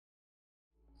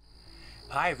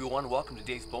Hi everyone, welcome to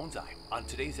Dave's Bonsai. On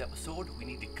today's episode, we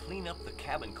need to clean up the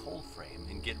cabin cold frame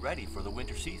and get ready for the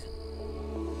winter season.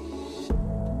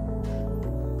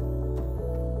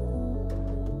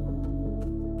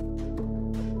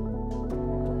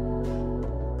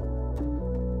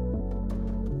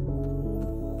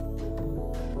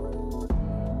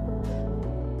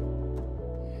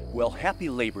 Well, happy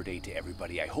Labor Day to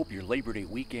everybody. I hope your Labor Day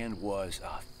weekend was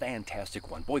a fantastic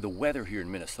one. Boy, the weather here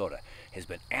in Minnesota has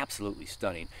been absolutely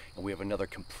stunning, and we have another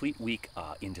complete week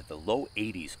into the low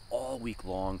 80s all week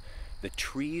long. The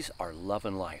trees are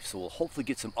loving life, so we'll hopefully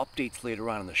get some updates later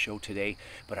on in the show today,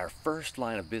 but our first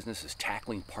line of business is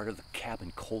tackling part of the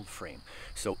cabin cold frame.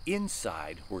 So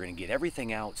inside, we're going to get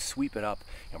everything out, sweep it up,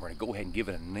 and we're going to go ahead and give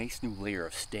it a nice new layer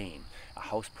of stain. A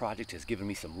house project has given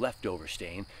me some leftover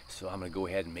stain, so I'm going to go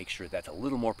ahead and make sure that's a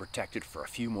little more protected for a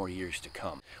few more years to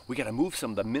come. We got to move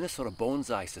some of the Minnesota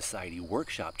Bonsai Society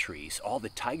workshop trees, all the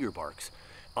tiger barks,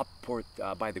 up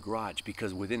by the garage,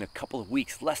 because within a couple of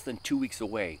weeks, less than 2 weeks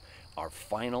away, our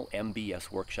final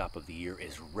MBS workshop of the year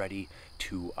is ready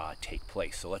to take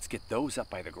place. So let's get those up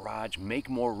by the garage, make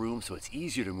more room so it's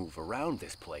easier to move around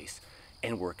this place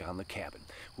and work on the cabin.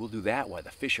 We'll do that while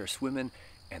the fish are swimming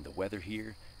and the weather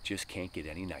here just can't get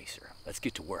any nicer. Let's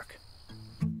get to work.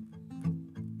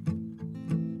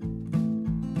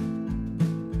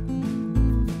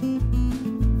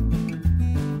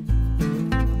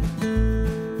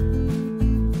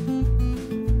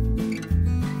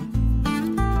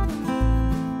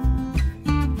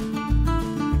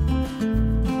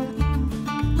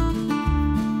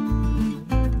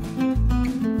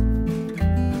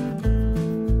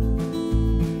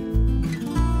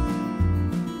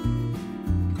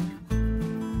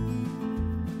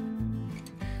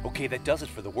 Okay, that does it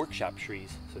for the workshop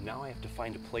trees. So now I have to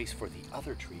find a place for the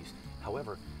other trees.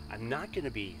 However, I'm not going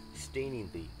to be staining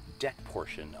the deck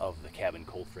portion of the cabin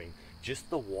cold frame,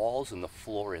 just the walls and the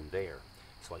floor in there.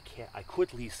 So I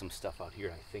could leave some stuff out here,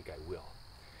 and I think I will.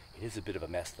 It is a bit of a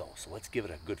mess though, so let's give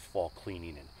it a good fall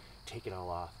cleaning and take it all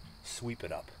off, sweep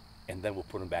it up, and then we'll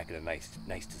put them back in a nice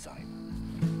design.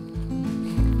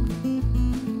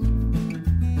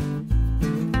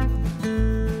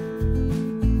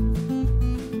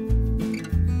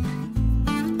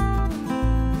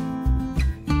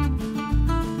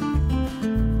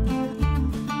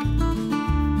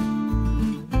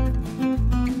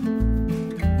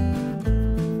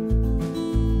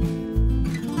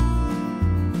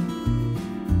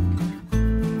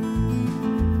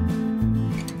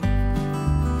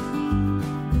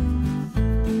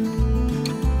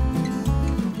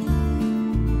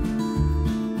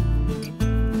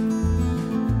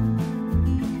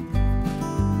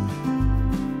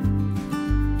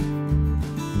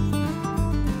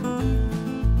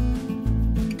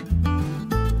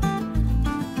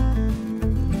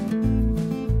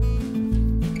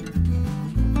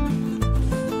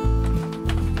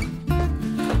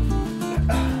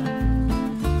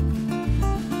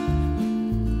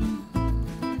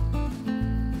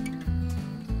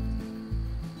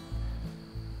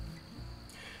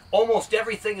 Almost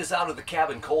everything is out of the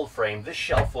cabin cold frame. This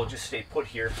shelf will just stay put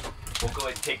here. We'll go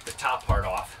ahead and take the top part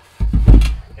off.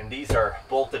 And these are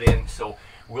bolted in, so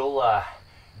we'll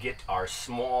get our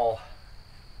small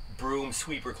broom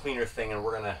sweeper cleaner thing, and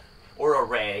or a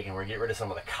rag, and we're gonna get rid of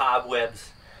some of the cobwebs,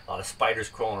 a lot of spiders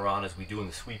crawling around as we do in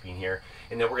the sweeping here.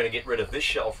 And then we're gonna get rid of this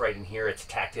shelf right in here. It's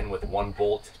tacked in with one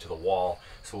bolt to the wall,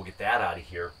 so we'll get that out of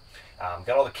here. Got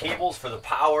all the cables for the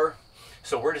power.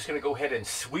 So we're just going to go ahead and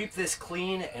sweep this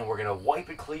clean, and we're going to wipe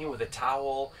it clean with a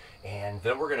towel, and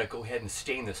then we're going to go ahead and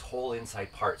stain this whole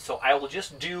inside part. So I will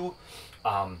just do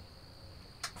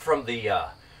from the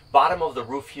bottom of the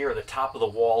roof here, the top of the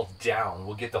wall down.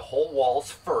 We'll get the whole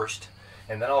walls first,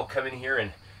 and then I'll come in here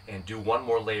and do one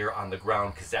more layer on the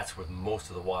ground, because that's where most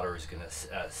of the water is going to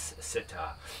sit.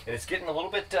 And it's getting a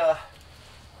little bit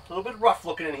rough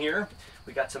looking in here.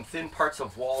 We got some thin parts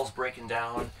of walls breaking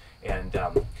down. And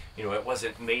you know, it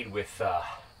wasn't made with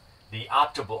the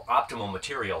optimal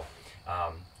material,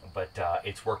 but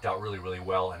it's worked out really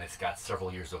well, and it's got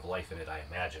several years of life in it, I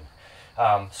imagine.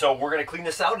 So we're going to clean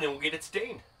this out, and then we'll get it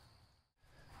stained.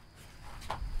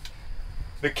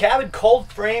 The cabin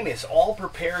cold frame is all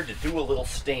prepared to do a little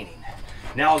staining.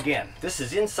 Now again, this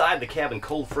is inside the cabin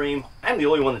cold frame. I'm the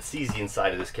only one that sees the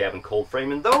inside of this cabin cold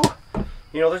frame, and though,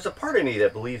 you know, there's a part of me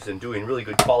that believes in doing really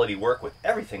good quality work with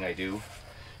everything I do,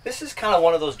 this is kind of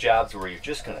one of those jobs where you're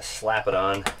just going to slap it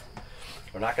on.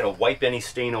 We're not going to wipe any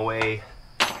stain away.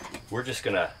 We're just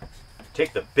going to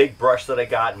take the big brush that I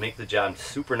got and make the job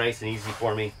super nice and easy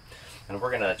for me. And we're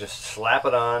going to just slap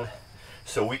it on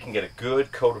so we can get a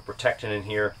good coat of protectant in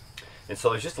here. And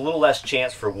so there's just a little less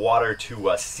chance for water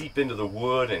to seep into the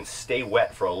wood and stay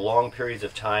wet for long periods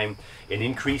of time and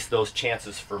increase those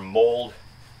chances for mold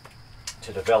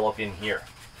to develop in here.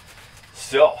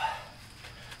 So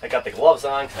I got the gloves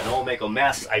on because I know I'll make a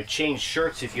mess. I've changed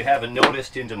shirts, if you haven't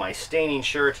noticed, into my staining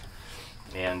shirt.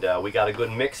 And we got a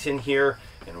good mix in here,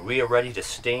 and we are ready to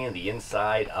stain the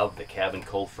inside of the cabin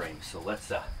cold frame. So let's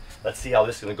see how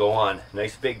this is going to go on.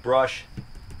 Nice big brush,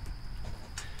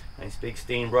 nice big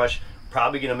stain brush.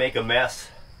 Probably going to make a mess,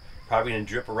 probably going to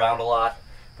drip around a lot,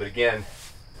 but again,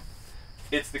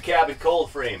 it's the cabin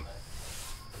cold frame.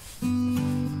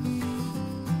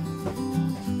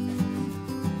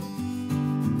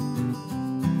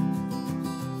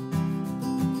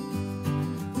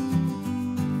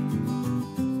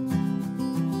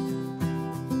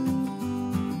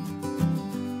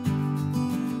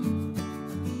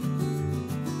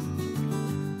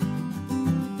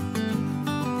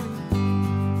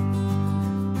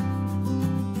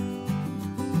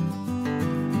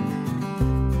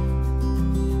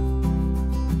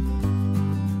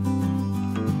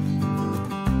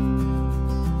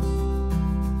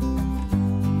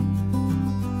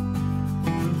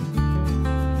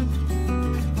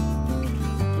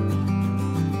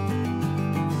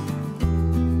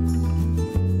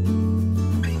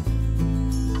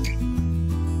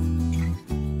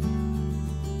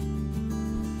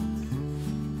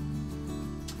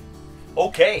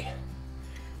 Okay,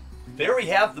 there we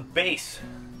have the base,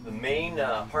 the main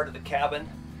part of the cabin,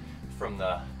 from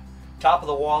the top of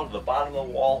the wall to the bottom of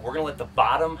the wall. We're going to let the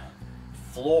bottom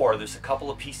floor, there's a couple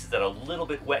of pieces that are a little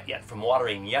bit wet yet from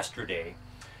watering yesterday,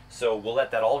 so we'll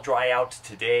let that all dry out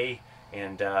today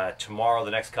and tomorrow,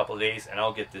 the next couple of days, and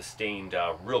I'll get this stained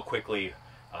real quickly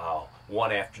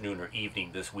one afternoon or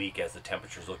evening this week as the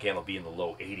temperatures look in. It'll be in the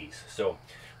low 80s. So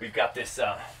we've got this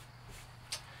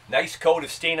nice coat of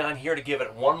stain on here to give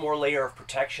it one more layer of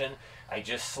protection. I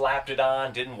just slapped it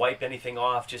on, didn't wipe anything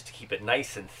off, just to keep it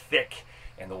nice and thick,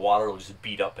 and the water will just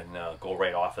beat up and go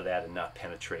right off of that and not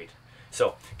penetrate.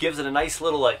 So gives it a nice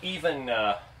little even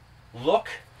look.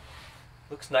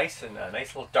 Looks nice, and a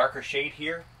nice little darker shade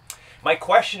here. My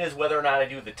question is whether or not I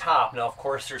do the top. Now, of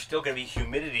course, there's still going to be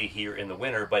humidity here in the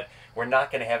winter, but we're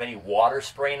not going to have any water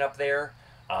spraying up there.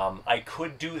 I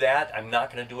could do that. I'm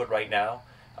not going to do it right now.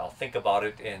 I'll think about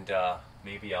it, and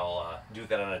maybe I'll do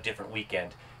that on a different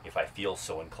weekend if I feel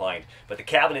so inclined. But the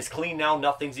cabin is clean now,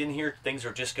 nothing's in here, things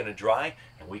are just going to dry,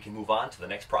 and we can move on to the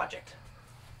next project.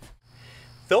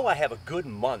 Though I have a good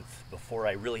month before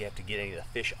I really have to get any of the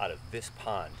fish out of this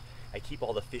pond, I keep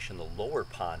all the fish in the lower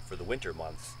pond for the winter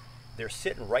months. They're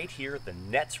sitting right here, the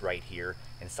net's right here,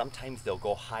 and sometimes they'll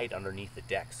go hide underneath the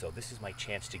deck. So this is my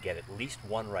chance to get at least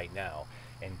one right now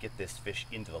and get this fish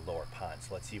into the lower pond.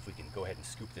 So let's see if we can go ahead and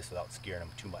scoop this without scaring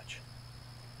them too much.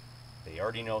 They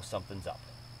already know something's up.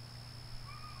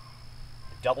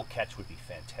 A double catch would be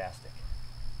fantastic.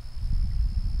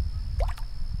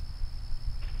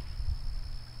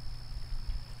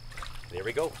 There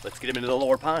we go. Let's get him into the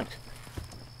lower pond.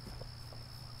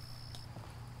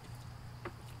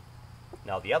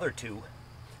 Now the other two,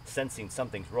 sensing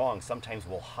something's wrong, sometimes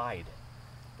will hide.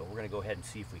 But we're going to go ahead and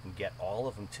see if we can get all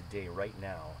of them today, right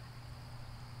now.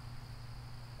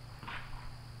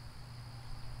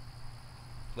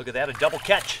 Look at that, a double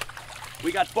catch.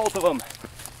 We got both of them.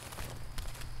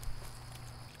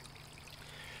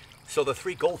 So the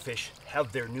three goldfish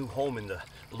have their new home in the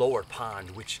lower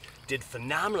pond, which did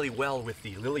phenomenally well with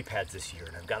the lily pads this year.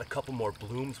 And I've got a couple more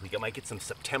blooms. We might get some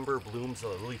September blooms of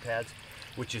the lily pads,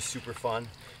 which is super fun.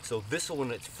 So this one,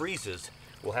 when it freezes,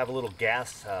 we'll have a little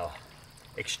gas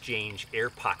exchange air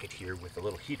pocket here with a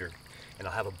little heater, and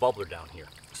I'll have a bubbler down here.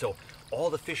 So all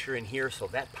the fish are in here, so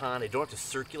that pond, I don't have to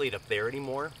circulate up there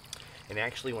anymore. And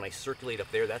actually when I circulate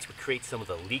up there, that's what creates some of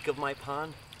the leak of my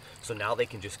pond. So now they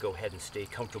can just go ahead and stay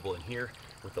comfortable in here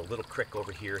with a little creek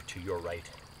over here to your right,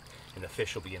 and the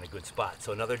fish will be in a good spot.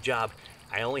 So another job,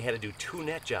 I only had to do 2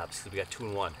 net jobs, so we got 2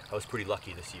 in 1. I was pretty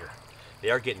lucky this year. They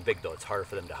are getting big though, it's harder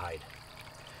for them to hide.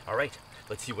 All right,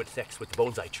 let's see what's next with the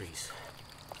bonsai trees.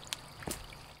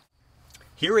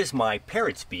 Here is my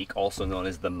parrot's beak, also known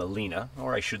as the Gmelina,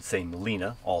 or I should say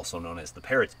Gmelina, also known as the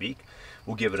parrot's beak.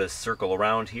 We'll give it a circle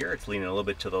around here. It's leaning a little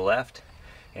bit to the left.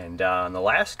 And in the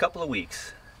last couple of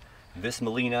weeks, this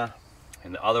Gmelina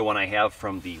and the other one I have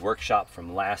from the workshop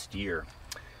from last year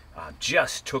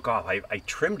just took off. I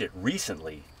trimmed it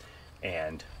recently,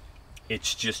 and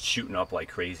it's just shooting up like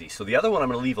crazy. So the other one I'm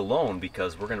going to leave alone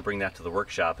because we're going to bring that to the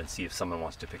workshop and see if someone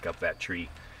wants to pick up that tree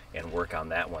and work on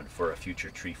that one for a future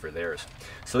tree for theirs.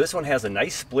 So this one has a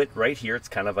nice split right here. It's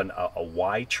kind of a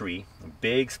Y tree, a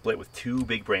big split with 2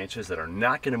 big branches that are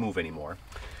not going to move anymore.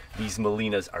 These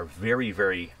Gmelinas are very,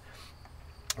 very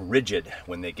rigid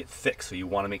when they get thick, so you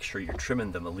want to make sure you're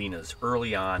trimming the Gmelinas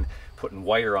early on, putting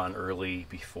wire on early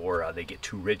before they get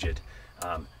too rigid.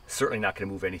 Certainly not going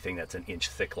to move anything that's an inch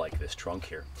thick like this trunk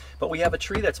here. But we have a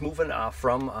tree that's moving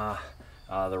from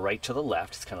the right to the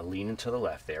left. It's kind of leaning to the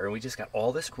left there, and we just got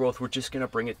all this growth. We're just going to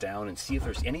bring it down and see if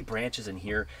there's any branches in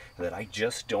here that I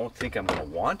just don't think I'm going to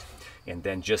want, and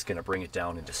then just going to bring it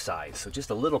down into size. So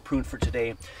just a little prune for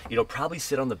today. It'll probably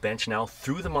sit on the bench now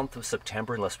through the month of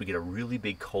September unless we get a really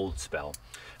big cold spell.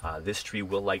 This tree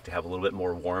will like to have a little bit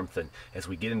more warmth, and as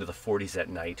we get into the 40s at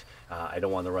night, I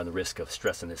don't want to run the risk of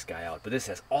stressing this guy out. But this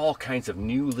has all kinds of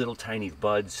new little tiny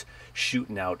buds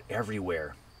shooting out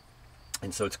everywhere.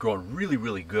 And so it's growing really,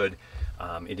 really good.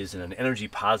 It is in an energy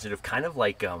positive, kind of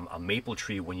like a maple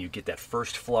tree when you get that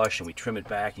first flush and we trim it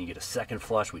back, and you get a second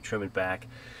flush, we trim it back.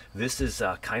 This is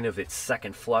kind of its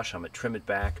second flush. I'm going to trim it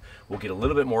back. We'll get a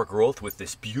little bit more growth with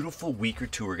this beautiful week or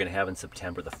two we're going to have in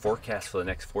September. The forecast for the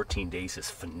next 14 days is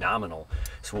phenomenal.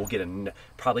 So we'll get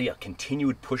probably a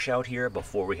continued push out here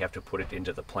before we have to put it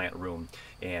into the plant room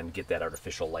and get that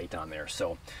artificial light on there.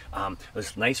 So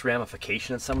there's nice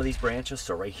ramification in some of these branches.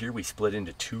 So right here we split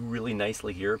into two really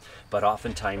nicely here, but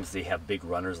oftentimes they have big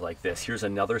runners like this. Here's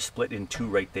another split in two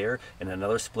right there, and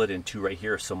another split in two right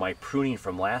here. So my pruning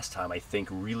from last time, I think,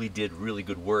 really did really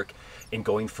good work in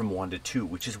going from 1 to 2,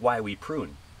 which is why we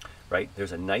prune, right?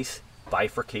 There's a nice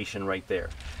bifurcation right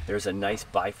there. There's a nice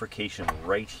bifurcation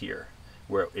right here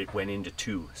where it went into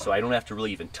 2. So I don't have to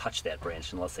really even touch that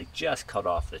branch unless I just cut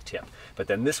off the tip. But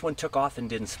then this one took off and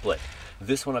didn't split.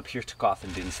 This one up here took off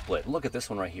and didn't split. Look at this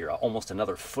one right here, almost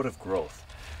another foot of growth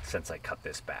since I cut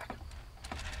this back.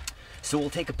 So we'll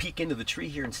take a peek into the tree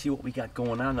here and see what we got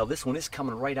going on. Now this one is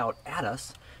coming right out at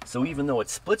us, so even though it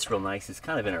splits real nice, it's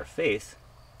kind of in our face.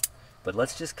 But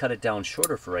let's just cut it down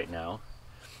shorter for right now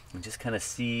and just kind of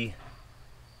see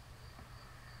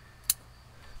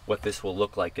what this will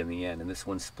look like in the end. And this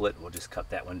one split, we'll just cut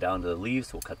that one down to the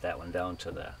leaves. We'll cut that one down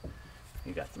to the,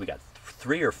 we got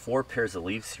 3 or 4 pairs of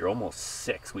leaves here, almost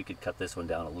 6. We could cut this one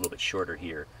down a little bit shorter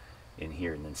here, in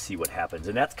here, and then see what happens.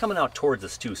 And that's coming out towards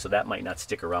us too, so that might not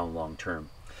stick around long term.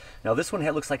 Now this one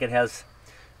looks like it has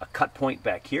a cut point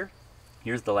back here.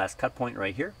 Here's the last cut point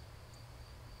right here.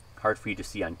 Hard for you to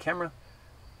see on camera.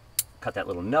 Cut that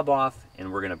little nub off,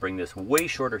 and we're going to bring this way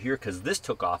shorter here because this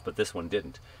took off, but this one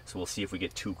didn't. So we'll see if we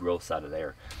get 2 growths out of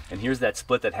there. And here's that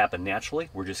split that happened naturally.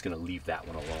 We're just going to leave that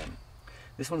one alone.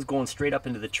 This one's going straight up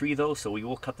into the tree though, so we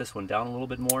will cut this one down a little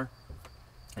bit more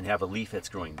and have a leaf that's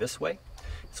growing this way.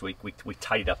 So we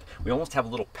tied it up. We almost have a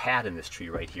little pad in this tree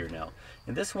right here now.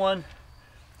 And this one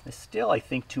is still, I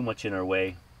think, too much in our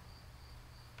way.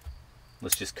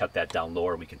 Let's just cut that down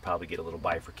lower. We can probably get a little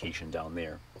bifurcation down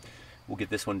there. We'll get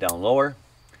this one down lower.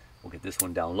 We'll get this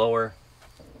one down lower.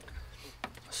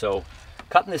 So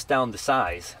cutting this down to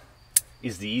size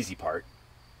is the easy part.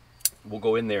 We'll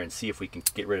go in there and see if we can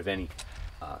get rid of any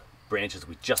branches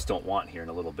we just don't want here in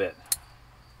a little bit.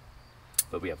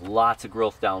 But we have lots of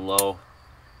growth down low.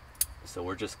 So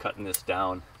we're just cutting this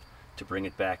down to bring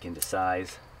it back into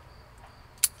size.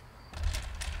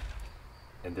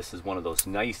 And this is one of those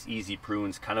nice easy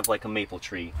prunes, kind of like a maple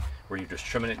tree, where you're just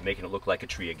trimming it and making it look like a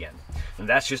tree again. And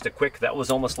that's just a quick, that was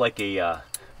almost like a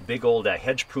big old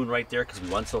hedge prune right there because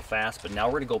we went so fast. But now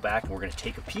we're going to go back and we're going to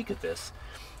take a peek at this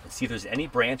and see if there's any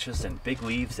branches and big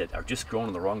leaves that are just growing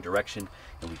in the wrong direction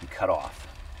and we can cut off.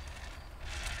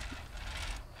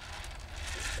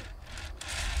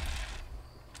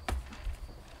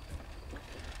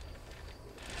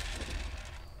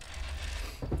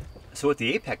 So at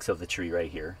the apex of the tree right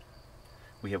here,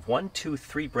 we have 1, 2,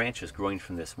 3 branches growing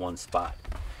from this one spot.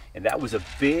 And that was a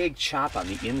big chop on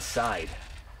the inside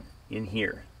in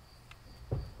here.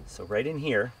 So right in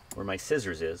here, where my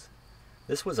scissors is,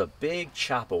 this was a big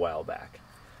chop a while back.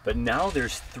 But now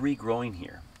there's 3 growing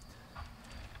here.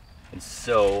 And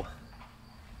so,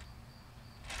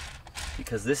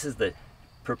 because this is the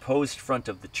proposed front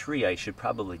of the tree, I should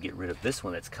probably get rid of this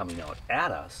one that's coming out at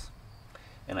us.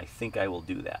 And I think I will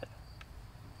do that.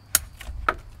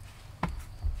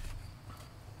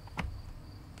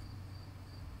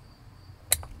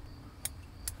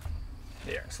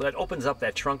 There. So that opens up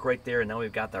that trunk right there, and now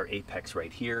we've got our apex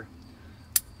right here.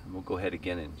 And we'll go ahead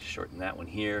again and shorten that one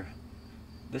here.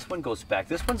 This one goes back.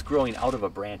 This one's growing out of a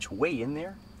branch way in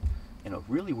there in a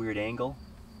really weird angle.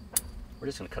 We're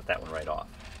just going to cut that one right off.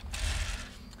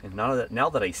 And now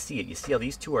that I see it, you see how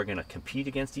these two are going to compete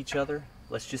against each other?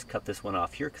 Let's just cut this one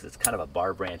off here because it's kind of a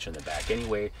bar branch in the back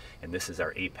anyway, and this is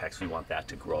our apex. We want that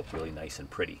to grow up really nice and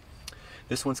pretty.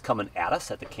 This one's coming at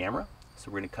us at the camera. So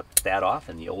we're going to cut that off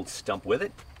and the old stump with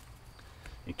it.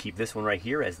 And keep this one right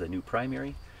here as the new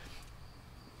primary.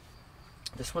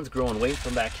 This one's growing way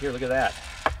from back here. Look at that.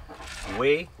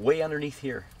 Way underneath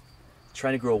here.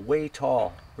 Trying to grow way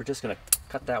tall. We're just going to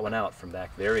cut that one out from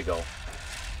back. There we go.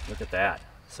 Look at that.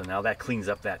 So now that cleans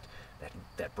up that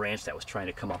branch that was trying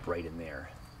to come up right in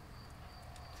there.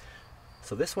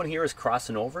 So this one here is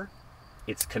crossing over.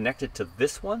 It's connected to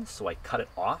this one, so I cut it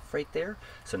off right there.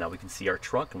 So now we can see our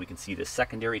trunk, and we can see the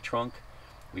secondary trunk.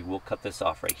 We will cut this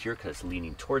off right here because it's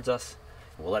leaning towards us.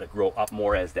 We'll let it grow up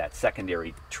more as that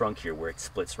secondary trunk here where it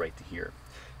splits right to here.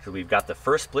 So we've got the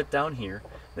first split down here,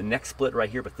 the next split right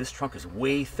here, but this trunk is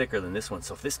way thicker than this one.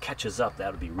 So if this catches up,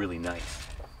 that would be really nice.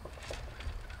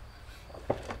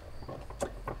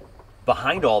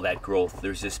 Behind all that growth,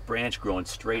 there's this branch growing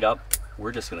straight up.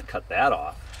 We're just going to cut that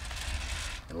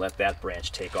off and let that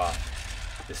branch take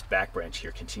off. This back branch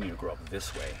here continue to grow up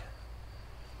this way.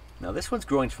 Now this one's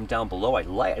growing from down below. I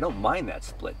don't mind that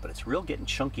split, but it's real getting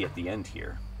chunky at the end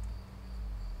here.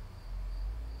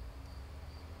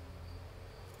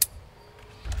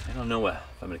 I don't know if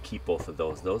I'm going to keep both of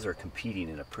those. Those are competing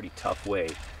in a pretty tough way.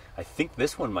 I think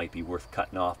this one might be worth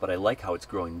cutting off, but I like how it's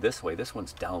growing this way. This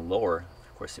one's down lower.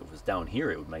 Of course, if it was down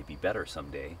here, it might be better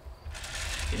someday.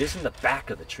 It is in the back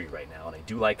of the tree right now, and I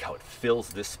do like how it fills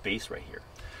this space right here.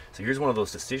 So here's one of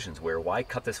those decisions where why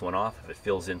cut this one off if it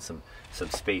fills in some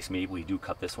space? Maybe we do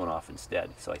cut this one off instead.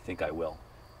 So I think I will.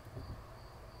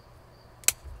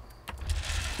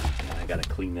 And I got to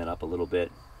clean that up a little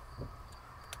bit.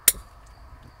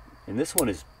 And this one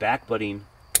is back budding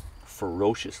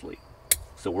ferociously.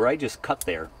 So where I just cut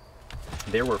there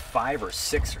were 5 or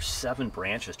 6 or 7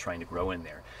 branches trying to grow in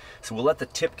there. So we'll let the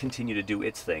tip continue to do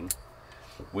its thing.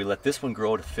 We let this one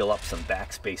grow to fill up some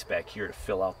back space back here to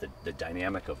fill out the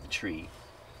dynamic of the tree.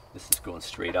 This is going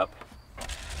straight up.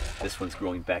 This one's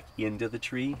growing back into the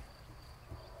tree.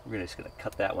 We're just going to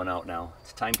cut that one out now.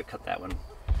 It's time to cut that one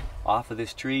off of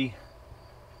this tree.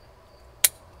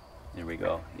 There we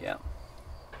go. Yeah.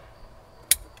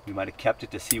 We might have kept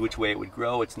it to see which way it would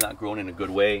grow. It's not growing in a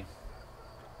good way.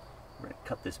 We're going to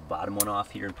cut this bottom one off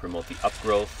here and promote the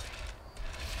upgrowth.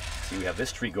 See, we have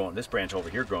this tree growing, this branch over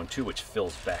here growing too, which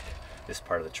fills back this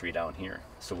part of the tree down here.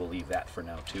 So we'll leave that for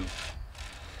now too.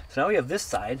 So now we have this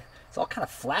side. It's all kind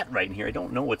of flat right in here. I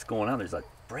don't know what's going on. There's a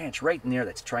branch right in there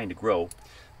that's trying to grow.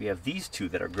 We have these two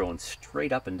that are growing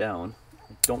straight up and down.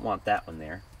 I don't want that one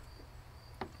there.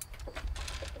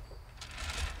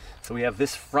 So we have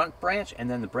this front branch and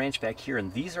then the branch back here,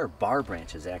 and these are bar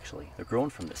branches actually. They're growing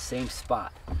from the same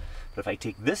spot. But if I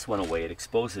take this one away, it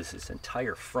exposes this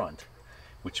entire front,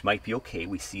 which might be okay.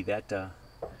 We see that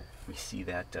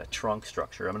trunk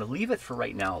structure. I'm going to leave it for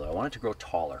right now though. I want it to grow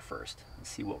taller first and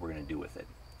see what we're going to do with it.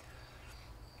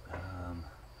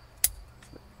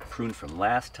 Prune from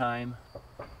last time.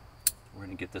 We're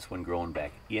going to get this one growing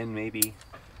back in maybe.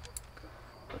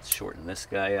 Let's shorten this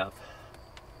guy up.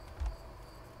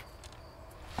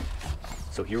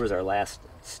 So here was our last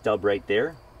stub right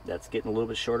there. That's getting a little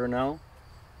bit shorter now.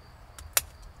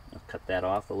 I'll cut that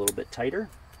off a little bit tighter.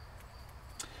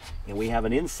 And we have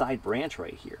an inside branch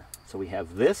right here. So we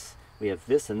have this,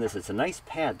 and this. It's a nice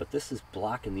pad, but this is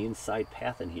blocking the inside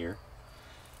path in here.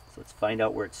 So let's find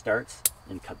out where it starts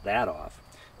and cut that off.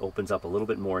 It opens up a little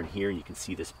bit more in here, and you can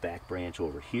see this back branch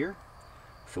over here.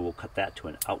 So we'll cut that to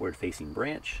an outward facing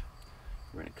branch.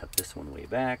 We're going to cut this one way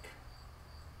back.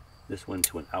 This one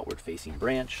to an outward facing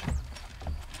branch.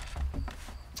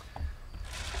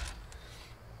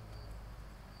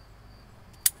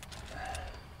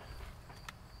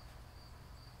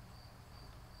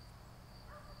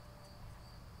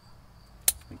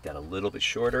 Make that a little bit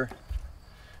shorter.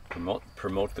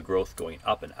 Promote the growth going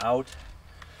up and out.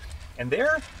 And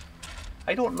there,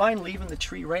 I don't mind leaving the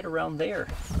tree right around there.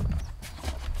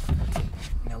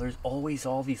 Now there's always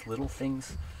all these little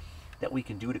things that we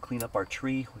can do to clean up our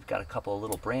tree. We've got a couple of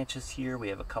little branches here. We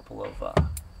have a couple of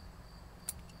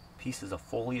pieces of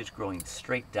foliage growing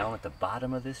straight down at the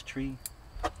bottom of this tree.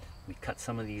 We cut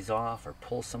some of these off or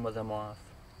pull some of them off.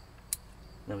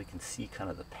 Then we can see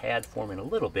kind of the pad forming a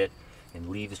little bit and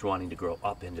leaves wanting to grow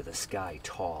up into the sky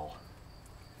tall.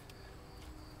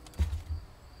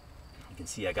 You can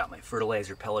see I got my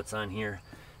fertilizer pellets on here,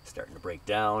 starting to break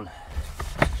down.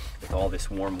 With all this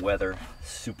warm weather,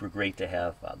 super great to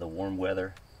have the warm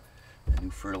weather, the new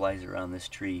fertilizer on this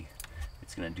tree.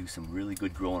 It's going to do some really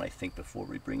good growing, I think, before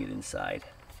we bring it inside.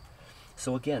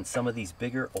 So again, some of these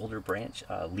bigger, older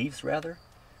leaves rather,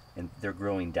 and they're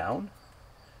growing down.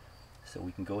 So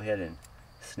we can go ahead and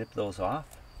snip those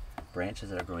off.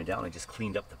 Branches that are growing down, I just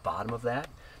cleaned up the bottom of that.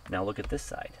 Now look at this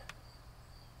side.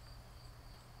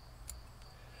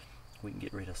 We can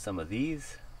get rid of some of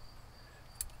these.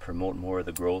 promote more of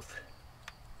the growth.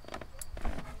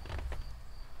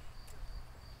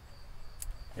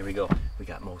 There we go. We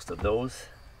got most of those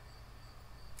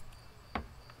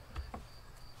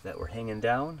that were hanging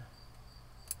down.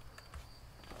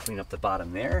 Clean up the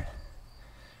bottom there.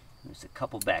 There's a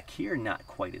couple back here, not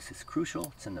quite as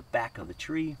crucial. It's in the back of the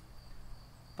tree,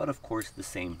 but of course the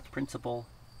same principle.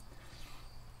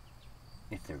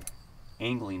 If they're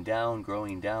angling down,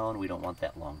 growing down, we don't want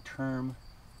that long term.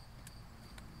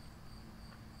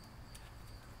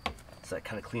 So I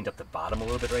kind of cleaned up the bottom a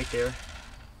little bit right there.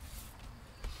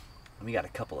 And we got a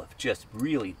couple of just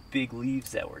really big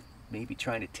leaves that were maybe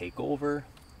trying to take over.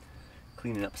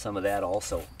 Cleaning up some of that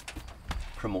also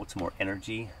promotes more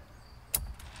energy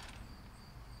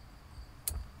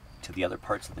to the other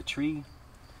parts of the tree.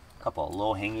 A couple of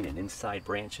low hanging and inside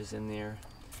branches in there.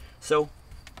 So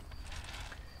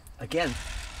again,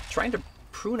 trying to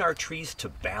prune our trees to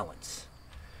balance.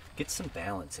 Get some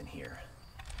balance in here.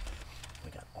 We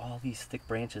got all these thick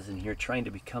branches in here trying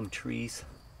to become trees.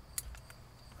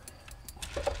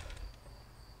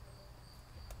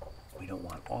 We don't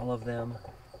want all of them.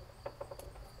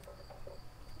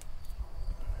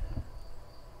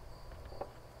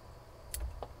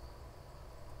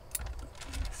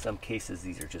 In some cases,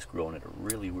 these are just growing at a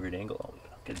really weird angle.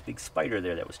 Oh, got a big spider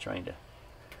there that was trying to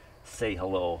say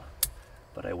hello,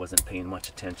 but I wasn't paying much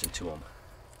attention to him.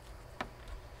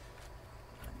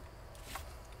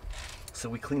 So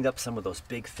we cleaned up some of those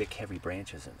big, thick, heavy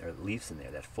branches and their leaves in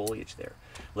there, that foliage there,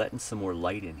 letting some more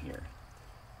light in here.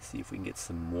 See if we can get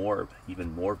some more,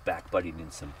 even more back budding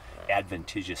in some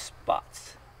adventitious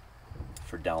spots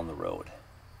for down the road.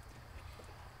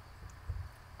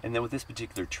 And then with this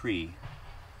particular tree,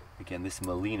 again, this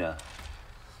Gmelina,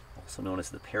 also known as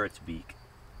the parrot's beak,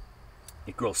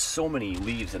 it grows so many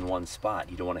leaves in one spot,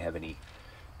 you don't want to have any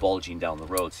bulging down the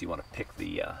road, so you want to pick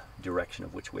the direction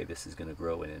of which way this is going to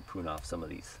grow in and prune off some of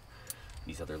these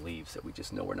other leaves that we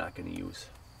just know we're not going to use.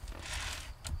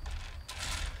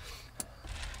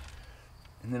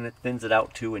 And then it thins it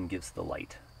out too and gives the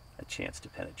light a chance to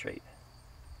penetrate.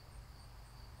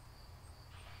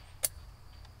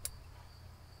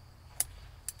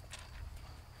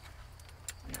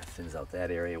 Yeah, it thins out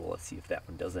that area. Well, let's see if that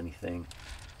one does anything.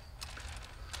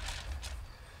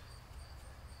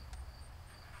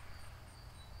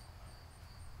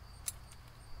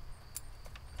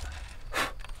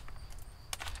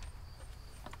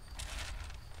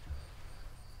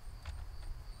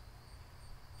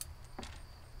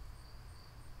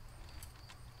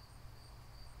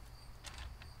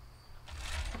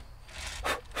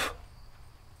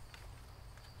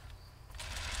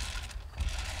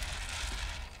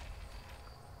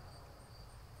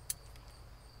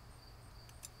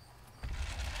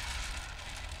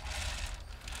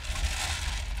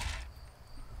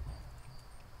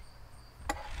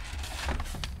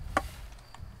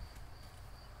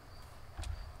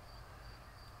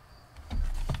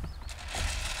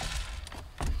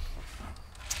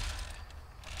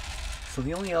 So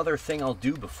the only other thing I'll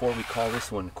do before we call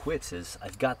this one quits is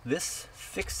I've got this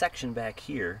thick section back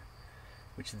here,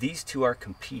 which these two are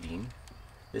competing.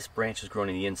 This branch is growing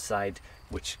on the inside,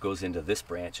 which goes into this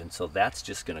branch, and so that's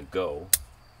just going to go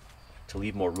to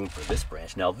leave more room for this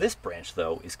branch. Now this branch,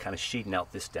 though, is kind of shading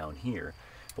out this down here,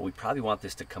 but we probably want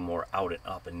this to come more out and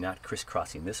up and not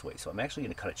crisscrossing this way. So I'm actually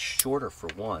going to cut it shorter for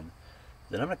one.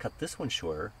 Then I'm going to cut this one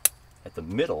shorter at the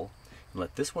middle, and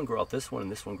let this one grow out this one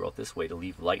and this one grow out this way to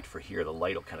leave light for here. The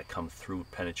light will kind of come through,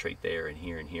 penetrate there and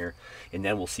here, and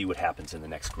then we'll see what happens in the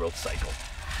next growth cycle.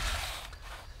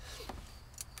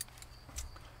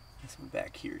 This one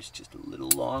back here is just a little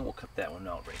long. We'll cut that one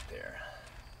out right there.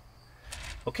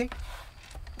 Okay,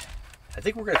 I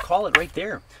think we're going to call it right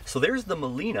there. So there's the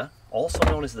Gmelina, also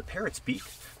known as the parrot's beak.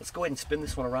 Let's go ahead and spin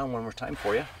this one around one more time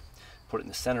for you. Put it in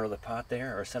the center of the pot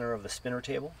there, or center of the spinner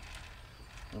table.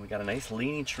 And we got a nice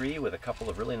leaning tree with a couple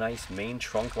of really nice main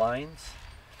trunk lines.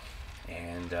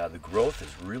 And the growth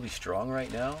is really strong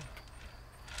right now.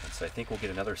 And so I think we'll get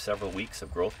another several weeks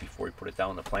of growth before we put it down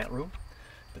in the plant room.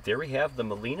 But there we have the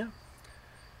Gmelina,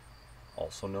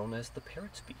 also known as the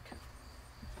parrot's beak.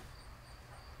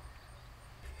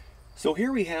 So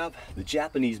here we have the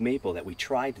Japanese maple that we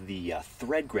tried the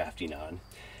thread grafting on.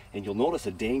 And you'll notice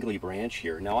a dangly branch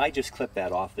here. Now I just clipped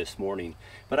that off this morning,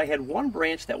 but I had one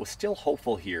branch that was still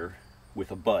hopeful here with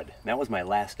a bud. That was my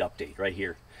last update right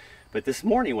here. But this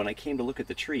morning when I came to look at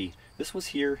the tree, this was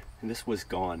here and this was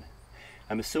gone.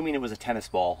 I'm assuming it was a tennis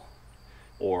ball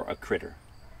or a critter,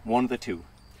 one of the two.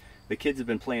 The kids have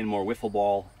been playing more wiffle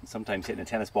ball and sometimes hitting a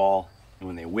tennis ball, and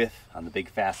when they whiff on the big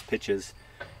fast pitches,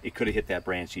 it could have hit that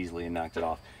branch easily and knocked it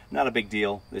off. Not a big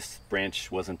deal. This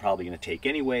branch wasn't probably going to take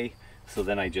anyway, so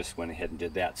then I just went ahead and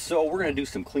did that. So we're going to do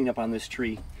some cleanup on this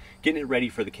tree, getting it ready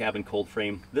for the cabin cold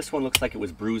frame. This one looks like it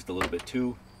was bruised a little bit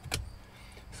too,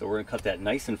 so we're going to cut that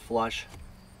nice and flush.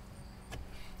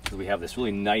 So we have this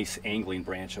really nice angling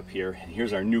branch up here, and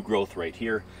here's our new growth right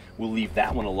here. We'll leave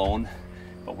that one alone,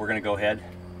 but we're going to go ahead,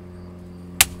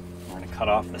 we're going to cut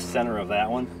off the center of that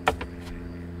one.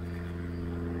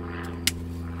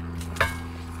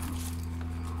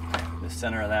 The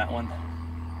center of that one,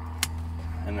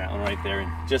 and that one right there,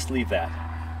 and just leave that.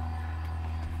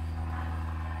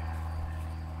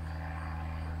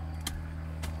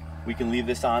 We can leave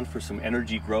this on for some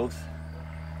energy growth.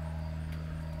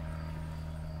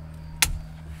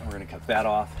 We're going to cut that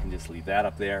off and just leave that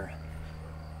up there.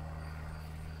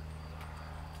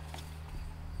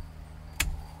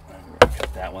 And we're going to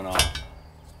cut that one off.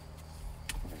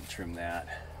 We're going to trim that.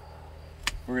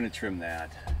 We're going to trim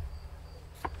that.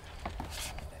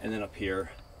 And then up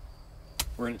here,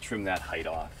 we're going to trim that height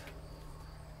off.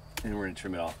 And we're going to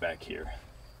trim it off back here.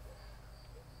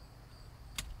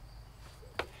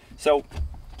 So,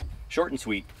 short and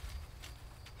sweet.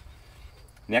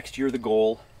 Next year the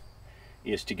goal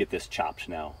is to get this chopped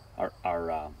now.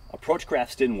 Our approach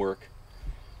grafts didn't work.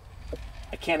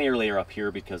 I can't air layer up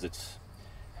here because it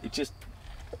just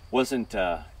wasn't,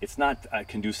 it's not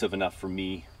conducive enough for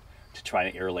me to try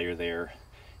to air layer there.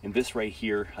 And this right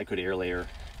here, I could air layer,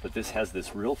 but this has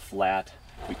this real flat.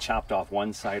 We chopped off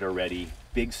one side already,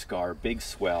 big scar, big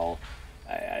swell.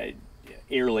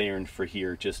 Air layering for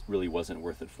here just really wasn't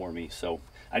worth it for me. So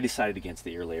I decided against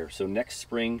the air layer. So next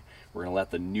spring, we're gonna let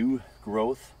the new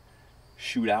growth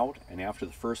shoot out, and after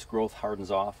the first growth hardens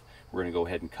off, we're going to go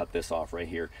ahead and cut this off right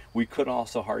here. We could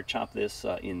also hard chop this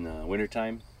in the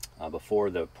wintertime before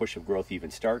the push of growth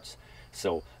even starts,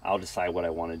 so I'll decide what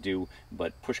I want to do,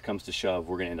 but push comes to shove,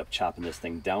 we're going to end up chopping this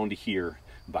thing down to here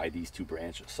by these two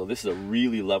branches. So this is a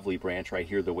really lovely branch right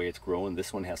here, the way it's growing.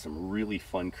 This one has some really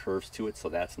fun curves to it, so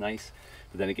that's nice,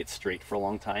 but then it gets straight for a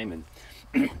long time,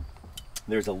 and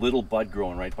there's a little bud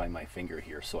growing right by my finger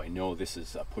here, so I know this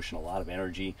is pushing a lot of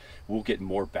energy. We'll get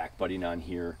more back budding on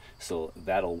here, so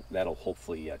that'll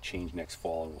hopefully change next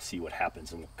fall, and we'll see what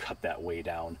happens, and we'll cut that way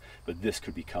down. But this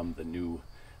could become the new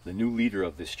leader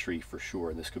of this tree for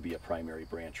sure, and this could be a primary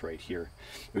branch right here.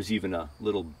 There's even a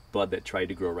little bud that tried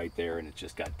to grow right there, and it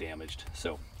just got damaged.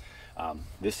 So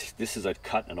this is a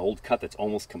cut, an old cut that's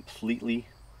almost completely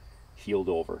healed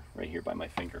over right here by my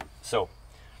finger.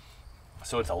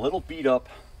 So it's a little beat up.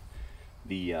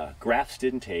 The grafts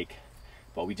didn't take,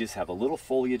 but we just have a little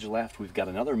foliage left. We've got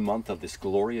another month of this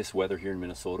glorious weather here in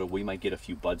Minnesota. We might get a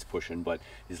few buds pushing, but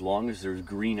as long as there's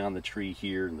green on the tree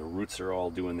here and the roots are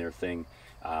all doing their thing,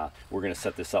 we're going to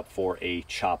set this up for a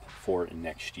chop for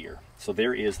next year. So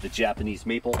there is the Japanese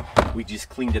maple. We just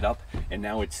cleaned it up, and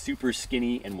now it's super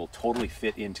skinny and will totally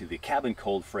fit into the cabin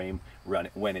cold frame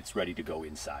when it's ready to go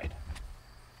inside.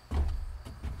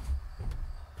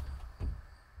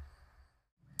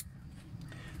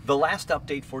 The last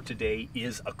update for today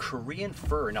is a Korean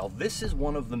fir. Now this is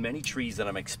one of the many trees that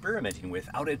I'm experimenting with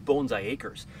out at Bonsai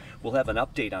Acres. We'll have an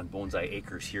update on Bonsai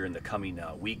Acres here in the coming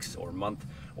weeks or month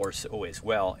or so, as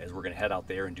well as we're going to head out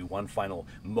there and do one final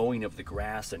mowing of the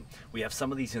grass. And we have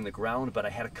some of these in the ground, but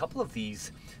I had a couple of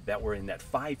these that were in that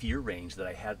 5-year range that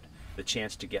I had the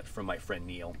chance to get from my friend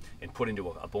Neil and put into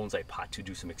a bonsai pot to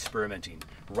do some experimenting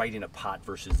right in a pot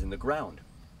versus in the ground.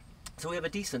 So we have a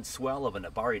decent swell of an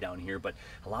abari down here, but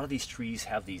a lot of these trees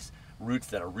have these roots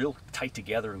that are real tight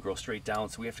together and grow straight down,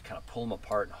 so we have to kind of pull them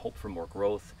apart and hope for more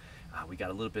growth. We got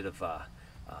a little bit of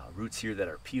roots here that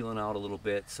are peeling out a little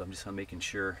bit, so I'm just making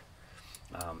sure.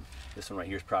 This one right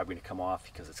here is probably going to come off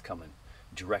because it's coming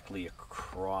directly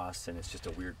across and it's just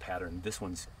a weird pattern. This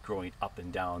one's growing up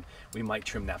and down. We might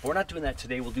trim that, but we're not doing that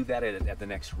today. We'll do that at the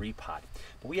next repot.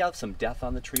 But we have some death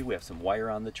on the tree. We have some wire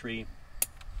on the tree.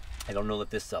 I don't know that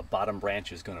this bottom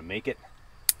branch is going to make it,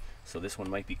 so this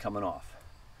one might be coming off.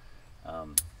 I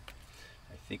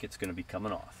think it's going to be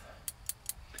coming off.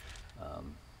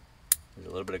 There's a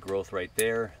little bit of growth right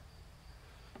there.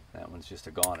 That one's just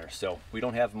a goner. So we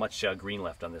don't have much green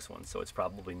left on this one, so it's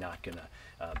probably not going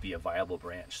to be a viable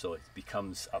branch. So it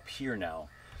becomes up here now.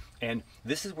 And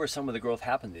this is where some of the growth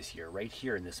happened this year, right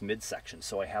here in this midsection.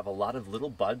 So I have a lot of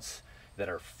little buds that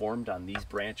are formed on these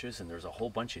branches, and there's a whole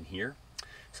bunch in here.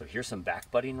 So here's some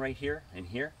back budding right here and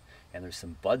here, and there's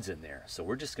some buds in there. So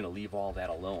we're just going to leave all that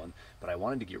alone, but I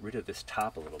wanted to get rid of this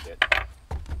top a little bit.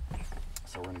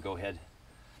 So we're going to go ahead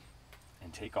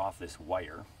and take off this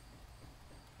wire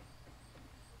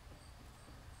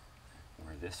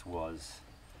where this was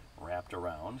wrapped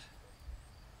around.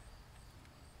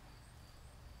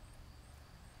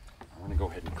 We're going to go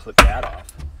ahead and clip that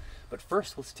off. But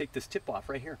first, let's take this tip off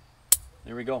right here.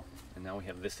 There we go. And now we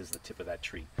have this as the tip of that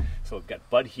tree. So we've got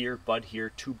bud here,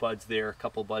 2 buds there, a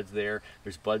couple buds there.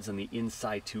 There's buds on the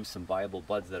inside too, some viable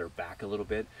buds that are back a little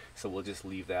bit. So we'll just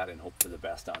leave that and hope for the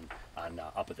best on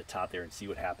up at the top there and see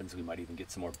what happens. We might even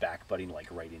get some more back budding like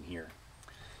right in here.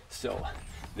 So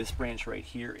this branch right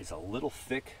here is a little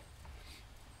thick.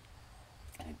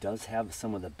 And it does have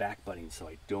some of the back budding, so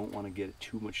I don't want to get it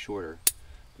too much shorter.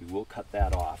 We will cut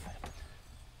that off.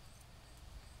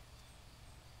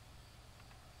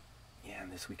 Yeah,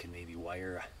 and this we can maybe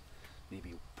wire,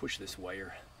 maybe push this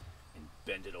wire and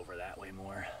bend it over that way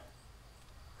more.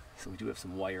 So we do have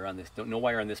some wire on this, no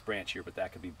wire on this branch here, but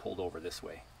that could be pulled over this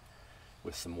way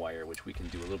with some wire, which we can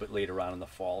do a little bit later on in the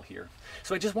fall here.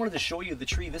 So I just wanted to show you the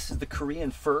tree. This is the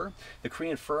Korean fir. The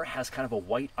Korean fir has kind of a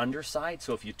white underside,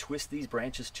 so if you twist these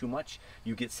branches too much,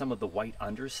 you get some of the white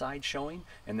underside showing,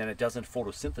 and then it doesn't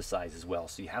photosynthesize as well.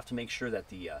 So you have to make sure that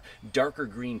the darker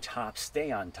green tops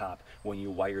stay on top when you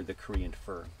wire the Korean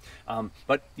fir.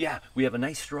 But yeah, we have a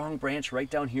nice strong branch right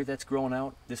down here that's growing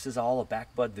out. This is all a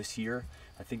back bud this year.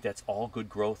 I think that's all good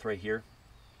growth right here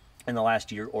in the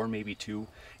last year or maybe 2.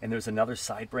 And there's another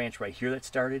side branch right here that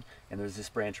started, and there's this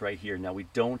branch right here. Now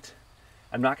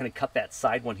I'm not going to cut that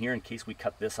side one here in case we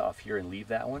cut this off here and leave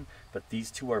that one, but these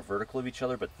 2 are vertical of each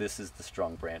other, but this is the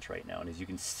strong branch right now. And as you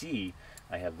can see,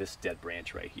 I have this dead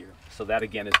branch right here. So that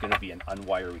again is going to be an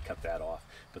unwire. We cut that off,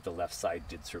 but the left side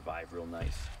did survive real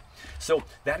nice. So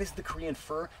that is the Korean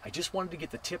fir. I just wanted to get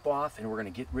the tip off, and we're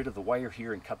going to get rid of the wire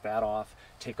here and cut that off,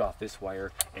 take off this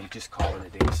wire, and just call it a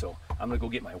day. So I'm going to go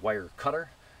get my wire cutter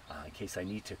in case I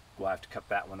need to. We'll have to cut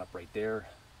that one up right there.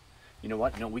 You know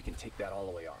what? No, we can take that all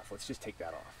the way off. Let's just take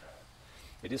that off.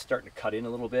 It is starting to cut in a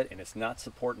little bit, and it's not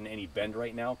supporting any bend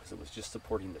right now because it was just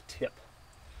supporting the tip.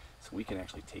 So we can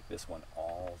actually take this one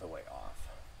all the way off.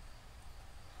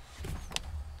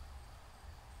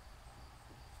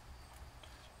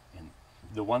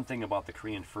 The one thing about the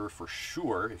Korean fir for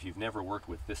sure, if you've never worked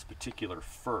with this particular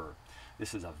fir,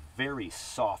 this is a very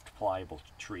soft, pliable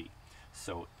tree.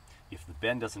 So if the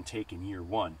bend doesn't take in year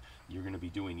 1, you're going to be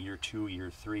doing year 2,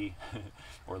 year 3,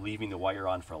 or leaving the wire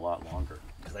on for a lot longer.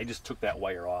 Because I just took that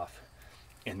wire off,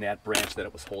 and that branch that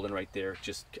it was holding right there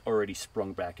just already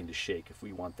sprung back into shake. If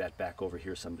we want that back over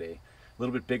here someday, a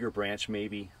little bit bigger branch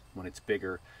maybe when it's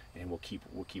bigger, and we'll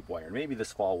keep wiring. Maybe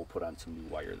this fall we'll put on some new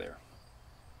wire there.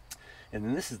 And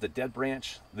then this is the dead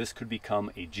branch. This could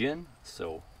become a gin,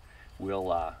 so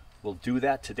we'll do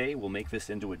that today. We'll make this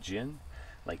into a gin,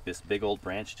 like this big old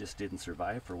branch just didn't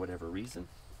survive for whatever reason.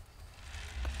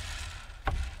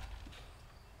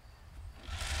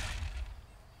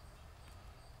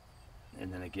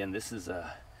 And then again, this is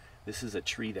a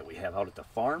tree that we have out at the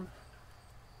farm,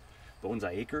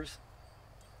 Bonsai Acres,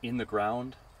 in the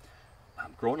ground.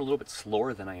 Growing a little bit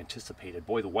slower than I anticipated.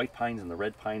 Boy, the white pines and the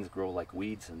red pines grow like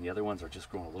weeds, and the other ones are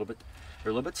just growing a little bit.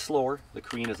 They're a little bit slower. The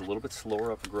Korean is a little bit slower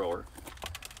of a grower,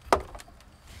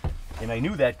 and I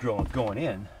knew that going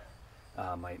in.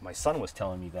 My son was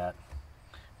telling me that,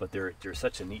 but they're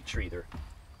such a neat tree. They're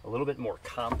a little bit more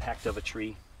compact of a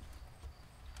tree,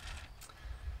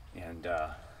 and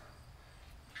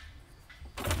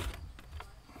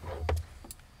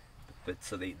but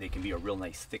so they can be a real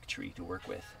nice thick tree to work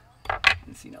with.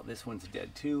 And see, now this one's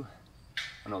dead too.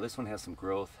 Oh no, this one has some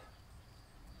growth.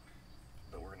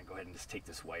 But we're going to go ahead and just take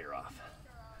this wire off.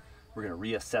 We're going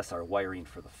to reassess our wiring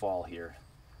for the fall here,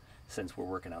 since we're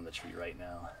working on the tree right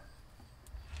now.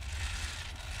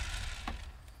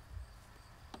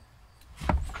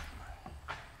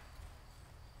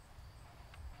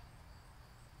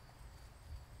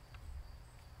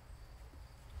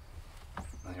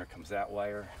 And here comes that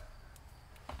wire.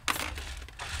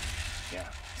 Yeah,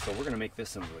 so we're going to make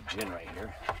this into a gin right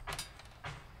here.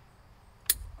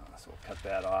 So we'll cut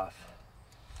that off.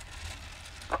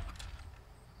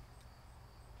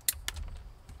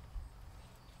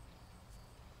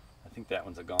 I think that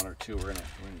one's a goner too. We're gonna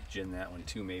gin that one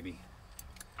too, maybe.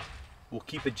 We'll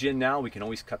keep a gin now. We can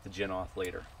always cut the gin off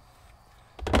later.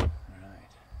 All right.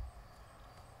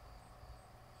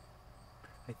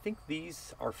 I think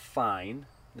these are fine.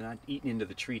 They're not eating into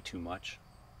the tree too much.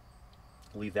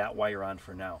 Leave that wire on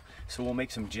for now. So we'll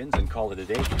make some gins and call it a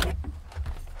day. So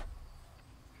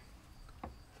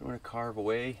we're going to carve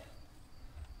away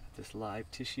this live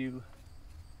tissue.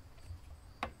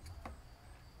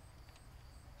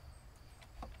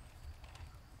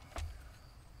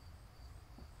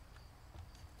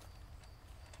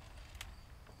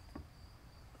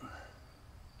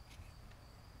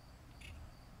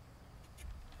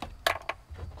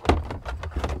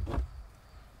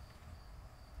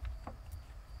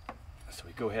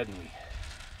 go ahead and we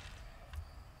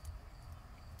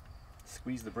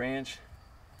squeeze the branch.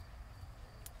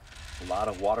 A lot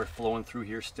of water flowing through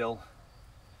here still.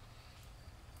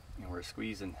 And we're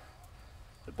squeezing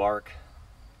the bark,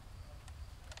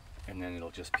 and then it'll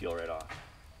just peel right off.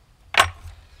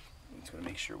 I'm just going to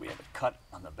make sure we have a cut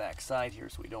on the back side here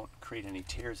so we don't create any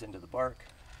tears into the bark.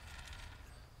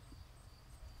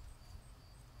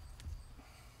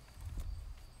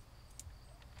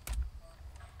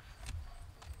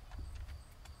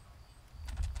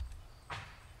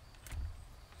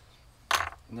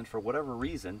 And then for whatever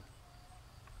reason,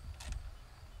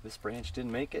 this branch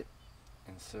didn't make it,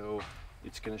 and so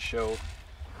it's going to show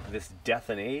this death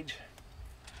and age.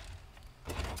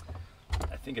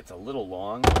 I think it's a little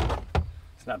long.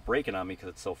 It's not breaking on me because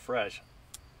it's so fresh.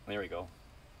 There we go.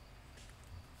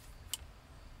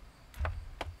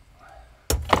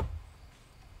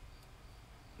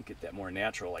 Get that more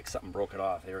natural, like something broke it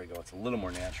off. There we go. It's a little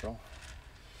more natural.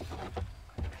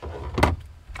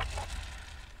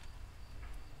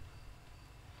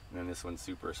 And then this one's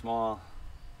super small.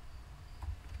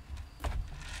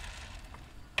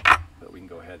 But we can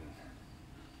go ahead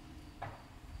and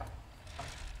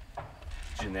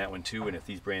gin that one too, and if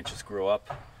these branches grow up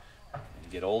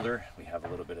and get older, we have a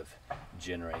little bit of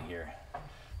gin right here.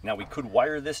 Now we could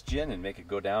wire this gin and make it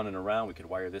go down and around. We could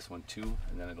wire this one too,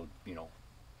 and then it'll, you know,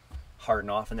 harden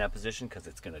off in that position because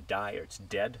it's going to die or it's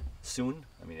dead soon.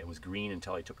 I mean, it was green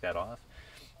until I took that off,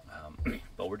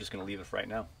 but we're just going to leave it for right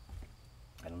now.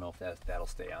 I don't know if that'll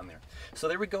stay on there. So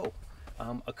there we go,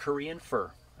 a Korean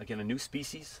fir. Again, a new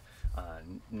species,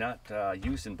 not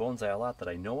used in bonsai a lot that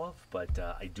I know of, but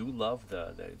I do love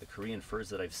the Korean firs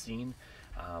that I've seen.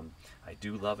 I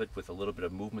do love it with a little bit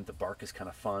of movement. The bark is kind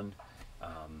of fun,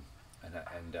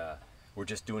 and we're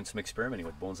just doing some experimenting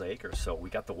with Bonsai Acres. So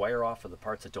we got the wire off of the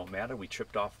parts that don't matter. We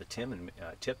tripped off the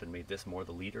tip and made this more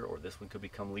the leader, or this one could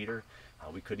become leader.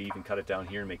 We could even cut it down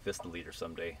here and make this the leader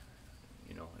someday,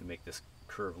 you know, and make this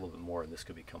curve a little bit more, and this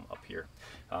could become up here.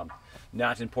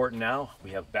 Not important now. We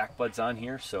have back buds on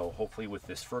here, so hopefully with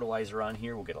this fertilizer on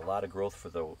here, we'll get a lot of growth for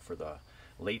the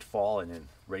late fall, and then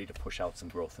ready to push out some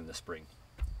growth in the spring.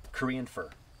 Korean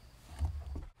fir.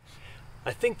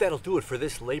 I think that'll do it for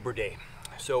this Labor Day.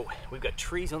 So we've got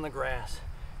trees on the grass,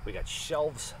 we got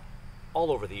shelves all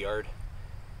over the yard,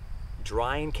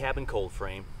 drying cabin cold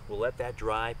frame. We'll let that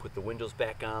dry, put the windows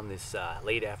back on this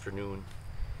late afternoon.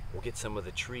 We'll get some of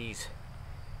the trees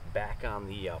back on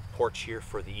the porch here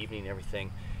for the evening and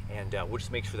everything, and we'll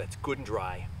just make sure that's good and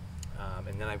dry,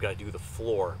 and then I've got to do the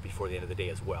floor before the end of the day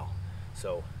as well.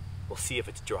 So we'll see if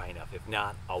it's dry enough. If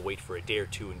not, I'll wait for a day or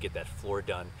two and get that floor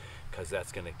done, because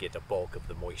that's going to get the bulk of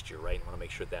the moisture, right? I want to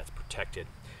make sure that's protected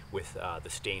with the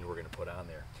stain we're going to put on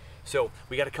there. So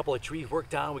we got a couple of trees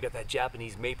worked on. We got that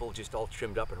Japanese maple just all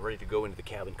trimmed up and ready to go into the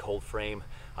cabin cold frame.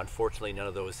 Unfortunately, none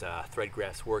of those thread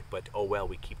grass worked, but oh well,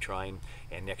 we keep trying,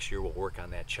 and next year we'll work on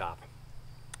that chop.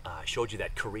 I showed you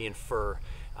that Korean fir.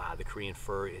 The Korean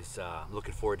fir is, I'm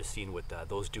looking forward to seeing what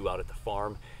those do out at the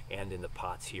farm and in the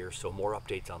pots here. So more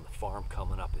updates on the farm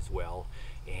coming up as well.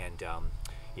 And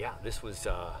yeah, this was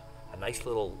a nice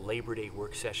little Labor Day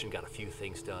work session. Got a few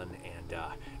things done, and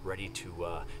ready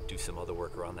to do some other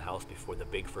work around the house before the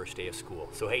big first day of school.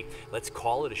 So hey, let's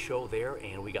call it a show there,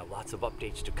 and we got lots of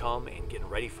updates to come and getting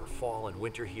ready for fall and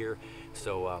winter here.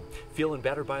 So feeling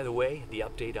better, by the way. The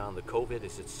update on the COVID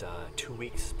is it's 2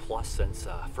 weeks plus since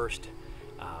first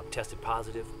tested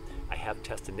positive. I have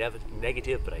tested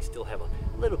negative, but I still have a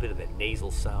little bit of that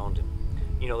nasal sound, and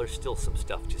you know, there's still some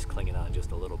stuff just clinging on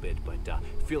just a little bit, but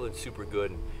feeling super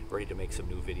good and ready to make some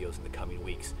new videos in the coming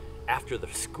weeks after the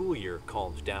school year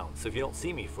calms down. So if you don't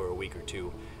see me for a week or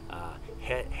two,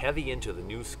 heavy into the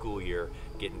new school year,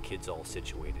 getting kids all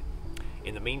situated.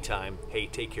 In the meantime, hey,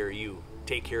 take care of you,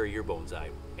 take care of your bonsai,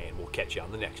 and we'll catch you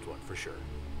on the next one for sure.